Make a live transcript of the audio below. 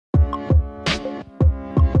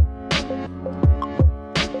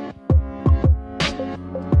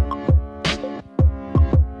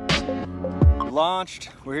launched.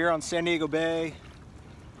 We're here on San Diego Bay.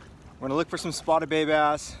 We're gonna look for some spotted bay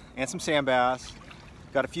bass and some sand bass.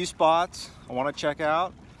 Got a few spots I want to check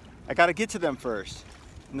out. I gotta get to them first.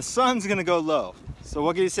 And the sun's gonna go low. So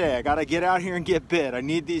what can you say? I gotta get out here and get bit. I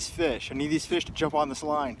need these fish. I need these fish to jump on this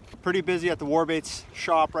line. Pretty busy at the WARBAITS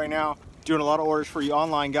shop right now. Doing a lot of orders for you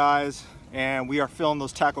online guys. And we are filling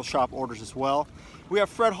those tackle shop orders as well. We have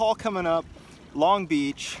Fred Hall coming up, Long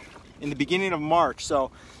Beach, in the beginning of March. So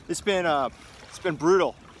it's been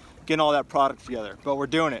brutal getting all that product together, but we're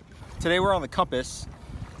doing it. Today we're on the Compass,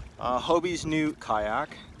 Hobie's new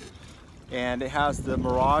kayak, and it has the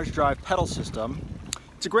Mirage Drive pedal system.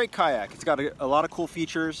 It's a great kayak. It's got a lot of cool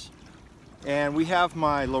features, and we have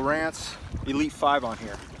my Lowrance Elite 5 on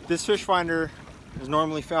here. This fish finder is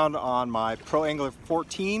normally found on my Pro Angler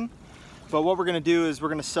 14, but what we're gonna do is we're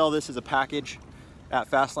gonna sell this as a package at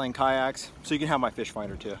Fastlane Kayaks, so you can have my fish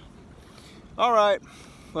finder too. All right,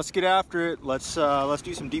 let's get after it. Let's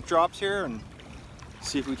do some deep drops here and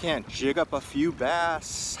see if we can't jig up a few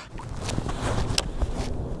bass.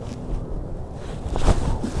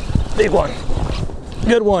 Big one,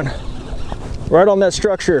 good one, right on that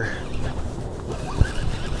structure.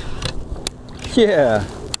 Yeah,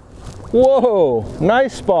 whoa,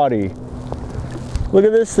 nice spotty. Look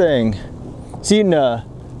at this thing. It's eating a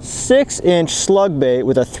 6-inch slug bait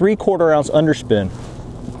with a 3/4 ounce underspin.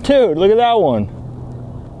 Dude, look at that one.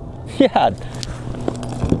 Yeah.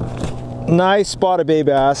 Nice spotted bay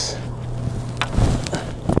bass.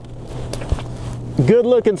 Good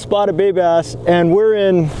looking spotted bay bass, and we're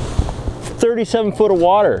in 37 foot of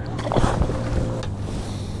water.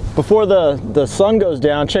 Before the sun goes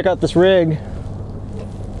down, check out this rig.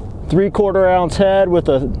 3/4 ounce head with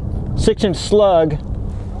a 6-inch slug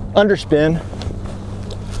underspin.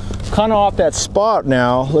 Kind of off that spot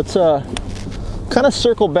now. Let's kind of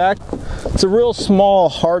circle back. It's a real small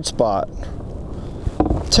hard spot.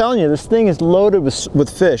 I'm telling you, this thing is loaded with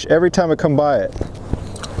fish every time I come by it.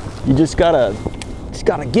 You just gotta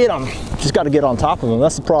get them. Just gotta get on top of them.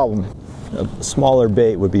 That's the problem. A smaller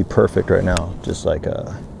bait would be perfect right now, just like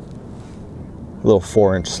a little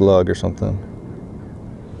 4-inch slug or something.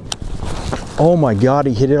 Oh my God,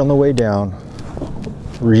 he hit it on the way down.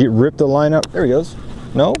 Ripped the line up. There he goes.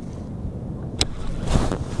 No?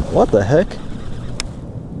 What the heck?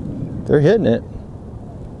 They're hitting it.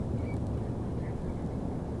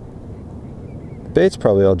 The bait's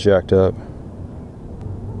probably all jacked up.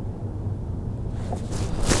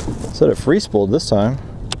 Said it free spooled this time.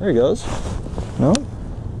 There he goes. No?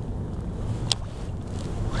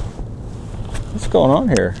 What's going on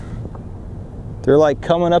here? They're like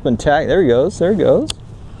coming up and tag. There he goes. There he goes.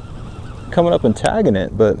 Coming up and tagging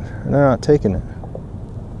it, but they're not taking it.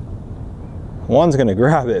 One's gonna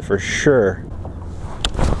grab it for sure.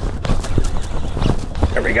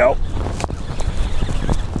 There we go.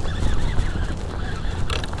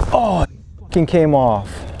 Oh, it fucking came off.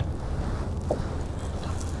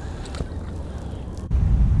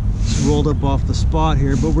 It's rolled up off the spot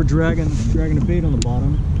here, but we're dragging a bait on the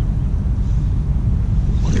bottom.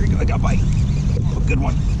 Oh, there we go. I got a bite. Oh, good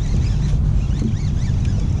one.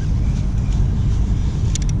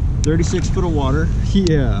 36 foot of water.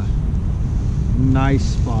 Yeah. Nice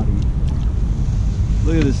spotty.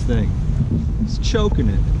 Look at this thing. It's choking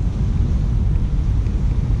it.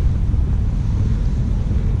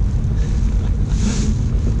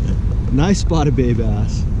 Nice spotted bay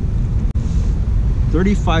bass.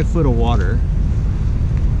 35 foot of water.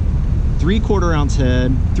 3/4 ounce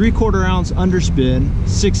head. 3/4 ounce underspin.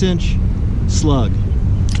 6-inch slug.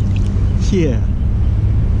 Yeah.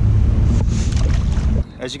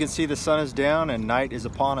 As you can see, the sun is down and night is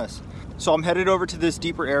upon us. So I'm headed over to this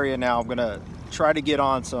deeper area now. I'm gonna try to get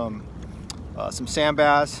on some sand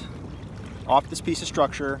bass off this piece of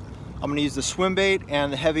structure. I'm gonna use the swim bait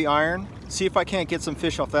and the heavy iron, see if I can't get some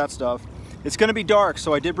fish off that stuff. It's gonna be dark,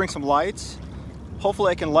 so I did bring some lights.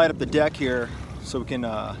 Hopefully I can light up the deck here so we can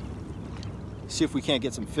see if we can't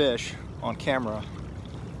get some fish on camera.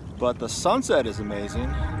 But the sunset is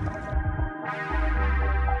amazing.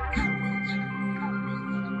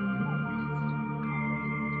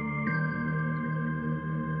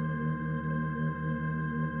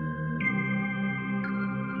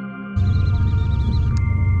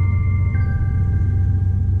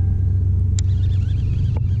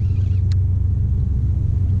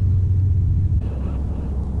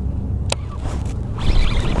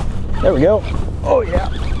 There we go. Oh yeah,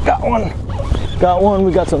 got one. Got one.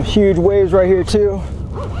 We got some huge waves right here too.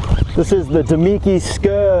 This is the Damiki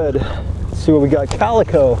Scud. Let's see what we got.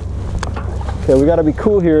 Calico. Okay, we gotta be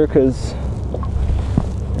cool here because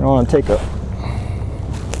I don't want to take a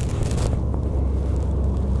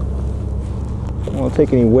want to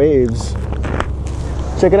take any waves.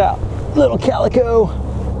 Check it out, little Calico.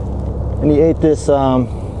 And he ate this, let's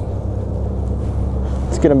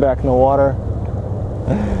get him back in the water.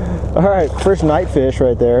 All right, first night fish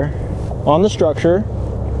right there on the structure.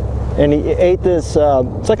 And he ate this,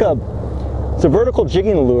 it's a vertical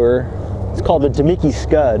jigging lure. It's called the Damiki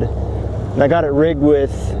Scud. And I got it rigged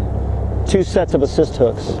with 2 sets of assist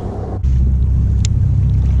hooks.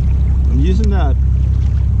 I'm using that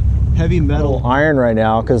heavy metal iron right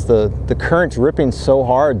now because the current's ripping so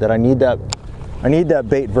hard that I need that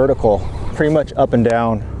bait vertical, pretty much up and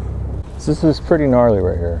down. So this is pretty gnarly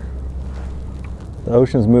right here. The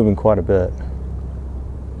ocean's moving quite a bit.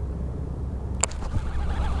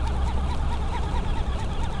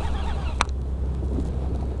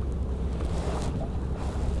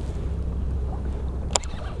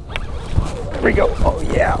 There we go. Oh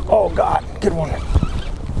yeah. Oh God. Good one.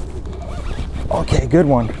 Okay, good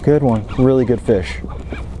one. Good one. Really good fish.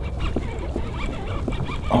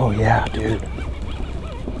 Oh yeah, dude.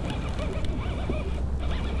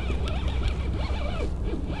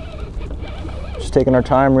 Just taking our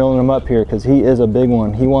time reeling him up here because he is a big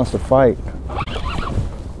one. He wants to fight.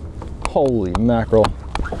 Holy mackerel.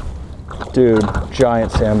 Dude,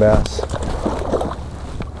 giant sand bass.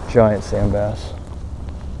 Giant sand bass.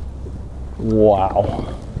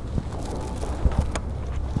 Wow.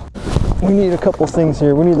 We need a couple things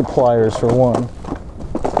here. We need the pliers for one.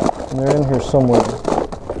 And they're in here somewhere.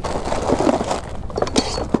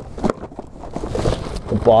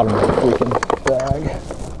 The bottom of the freaking bag.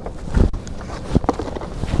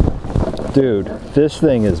 Dude, this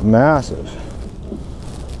thing is massive.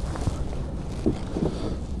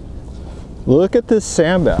 Look at this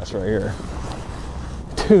sand bass right here.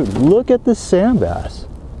 Dude, look at this sand bass.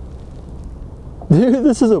 Dude,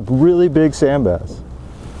 this is a really big sand bass.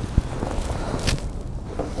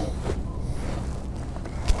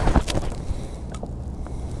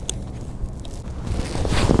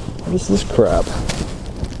 What is this crap?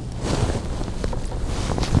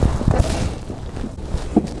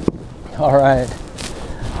 All right,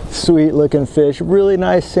 sweet looking fish, really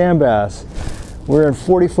nice sand bass. We're in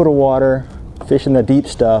 40 foot of water, fishing the deep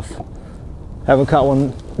stuff. Haven't caught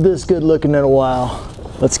one this good looking in a while.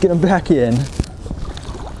 Let's get him back in.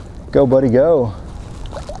 Go, buddy, go.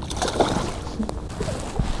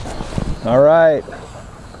 All right,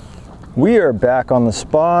 we are back on the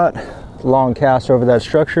spot. Long cast over that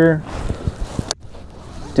structure.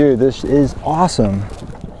 Dude, this is awesome.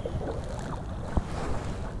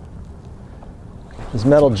 This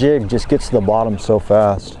metal jig just gets to the bottom so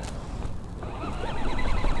fast.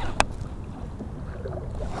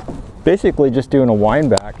 Basically just doing a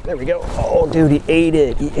wind back. There we go. Oh, dude, he ate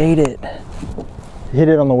it. He ate it. He hit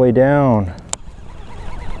it on the way down.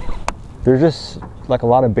 There's just like a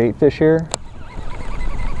lot of bait fish here.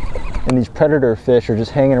 And these predator fish are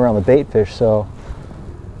just hanging around the bait fish, so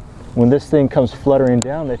when this thing comes fluttering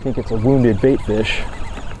down, they think it's a wounded bait fish.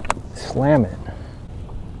 Slam it.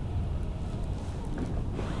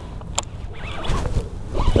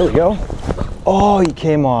 There we go. Oh, he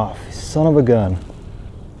came off. Son of a gun.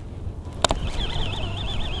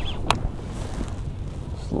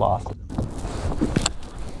 Just lost it.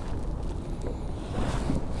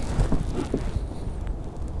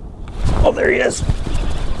 Oh, there he is.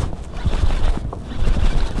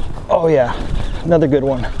 Oh yeah, another good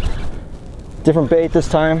one. Different bait this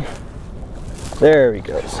time. There he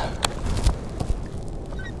goes.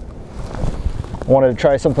 Wanted to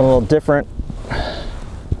try something a little different. A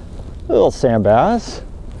little sand bass.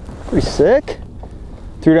 Pretty sick.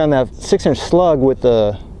 Threw down that 6-inch slug with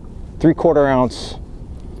the 3/4 ounce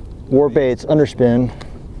WARBAITS underspin.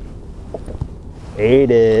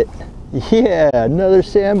 Ate it. Yeah, another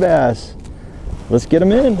sand bass. Let's get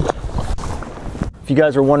him in. If you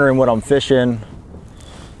guys are wondering what I'm fishing,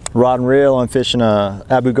 rod and reel, I'm fishing a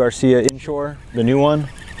Abu Garcia inshore, the new one.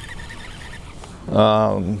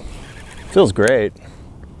 Feels great.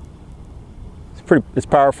 It's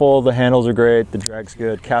powerful, the handles are great, the drag's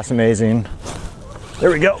good, cast amazing.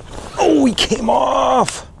 There we go. Oh, he came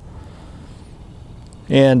off.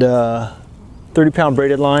 And 30-pound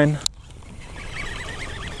braided line.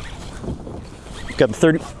 Got the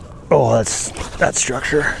 30, oh, that's that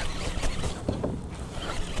structure.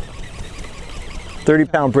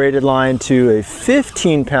 30-pound braided line to a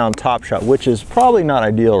 15-pound top shot, which is probably not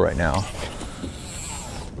ideal right now.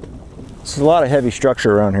 There's a lot of heavy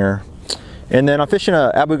structure around here. And then I'm fishing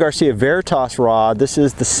a Abu Garcia Veritas rod. This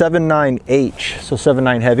is the 7.9H, so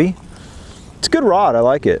 7.9 heavy. It's a good rod, I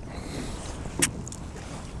like it.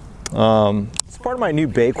 It's part of my new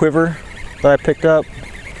bait quiver that I picked up.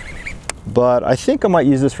 but I think I might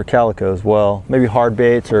use this for calico as well. Maybe hard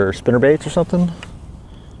baits or spinner baits or something.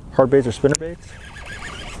 Hard baits or spinner baits.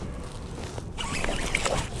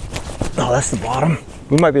 Oh, that's the bottom.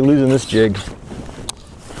 We might be losing this jig.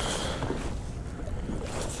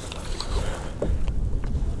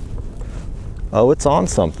 Oh, it's on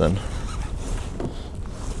something.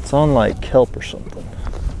 It's on like kelp or something.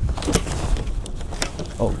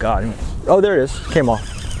 Oh God. Oh, there it is. Came off.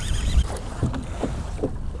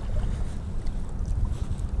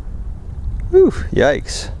 Whew,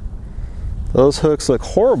 yikes. Those hooks look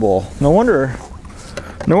horrible. No wonder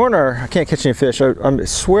I can't catch any fish. I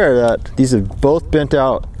swear that these have both bent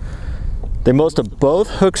out. They must have both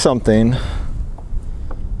hooked something.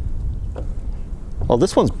 Oh,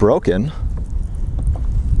 this one's broken.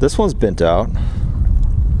 This one's bent out.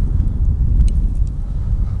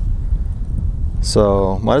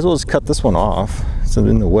 So might as well just cut this one off. It's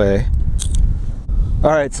in the way. All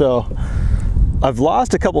right, so I've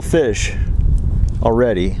lost a couple fish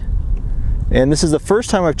already. And this is the first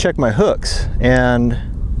time I've checked my hooks and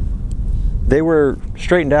they were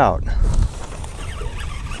straightened out.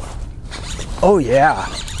 Oh yeah,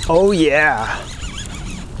 oh yeah.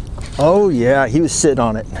 Oh yeah, he was sitting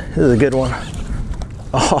on it. This is a good one.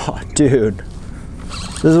 Oh, dude.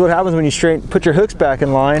 This is what happens when you put your hooks back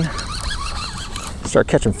in line. Start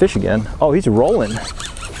catching fish again. Oh, he's rolling.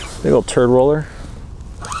 Big old turd roller.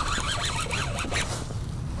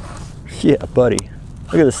 Yeah, buddy.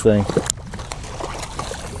 Look at this thing.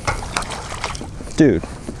 Dude,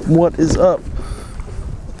 what is up?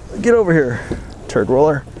 Get over here, turd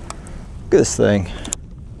roller. Look at this thing.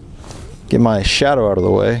 Get my shadow out of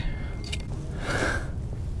the way.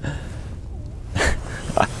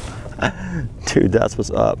 Dude, that's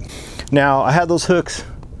what's up. Now, I had those hooks,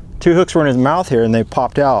 2 hooks were in his mouth here and they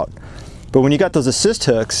popped out. But when you got those assist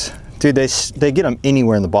hooks, dude, they get them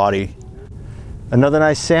anywhere in the body. Another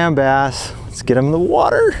nice sand bass. Let's get him in the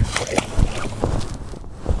water.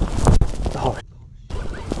 Oh,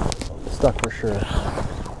 stuck for sure. I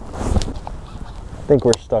think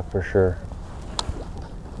we're stuck for sure.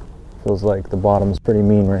 Feels like the bottom's pretty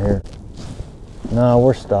mean right here. No,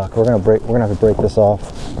 we're stuck. We're gonna have to break this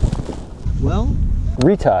off. Well,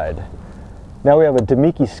 retied. Now we have a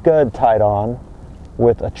Demiki scud tied on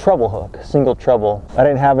with a treble hook, single treble. I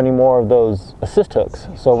didn't have any more of those assist hooks,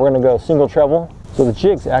 so we're gonna go single treble. So the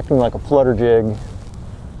jig's acting like a flutter jig,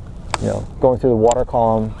 you know, going through the water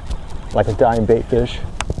column like a dying bait fish.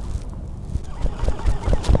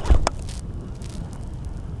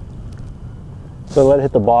 So I let it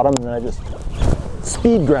hit the bottom and then I just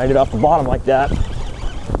speed grind it off the bottom like that.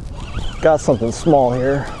 Got something small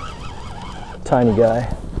here. Tiny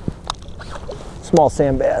guy. Small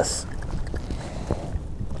sand bass.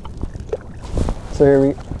 So here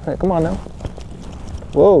we, hey, come on now.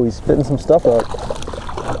 Whoa, he's spitting some stuff out.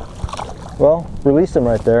 Well, released him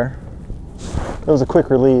right there. It was a quick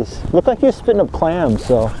release. Looked like he was spitting up clams,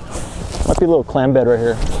 so might be a little clam bed right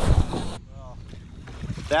here. Well,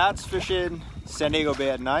 that's fishing San Diego Bay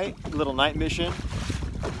at night, a little night mission.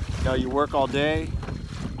 You know, you work all day,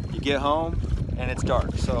 you get home, and it's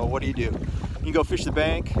dark. So what do? You can go fish the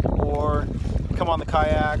bank, or come on the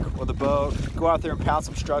kayak or the boat, go out there and pound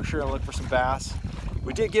some structure and look for some bass.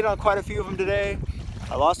 We did get on quite a few of them today.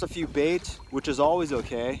 I lost a few baits, which is always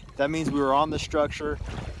okay. That means we were on the structure,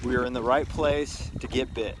 we were in the right place to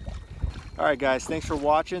get bit. All right guys, thanks for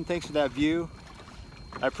watching, thanks for that view.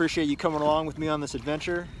 I appreciate you coming along with me on this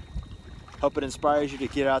adventure. Hope it inspires you to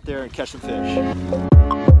get out there and catch some fish.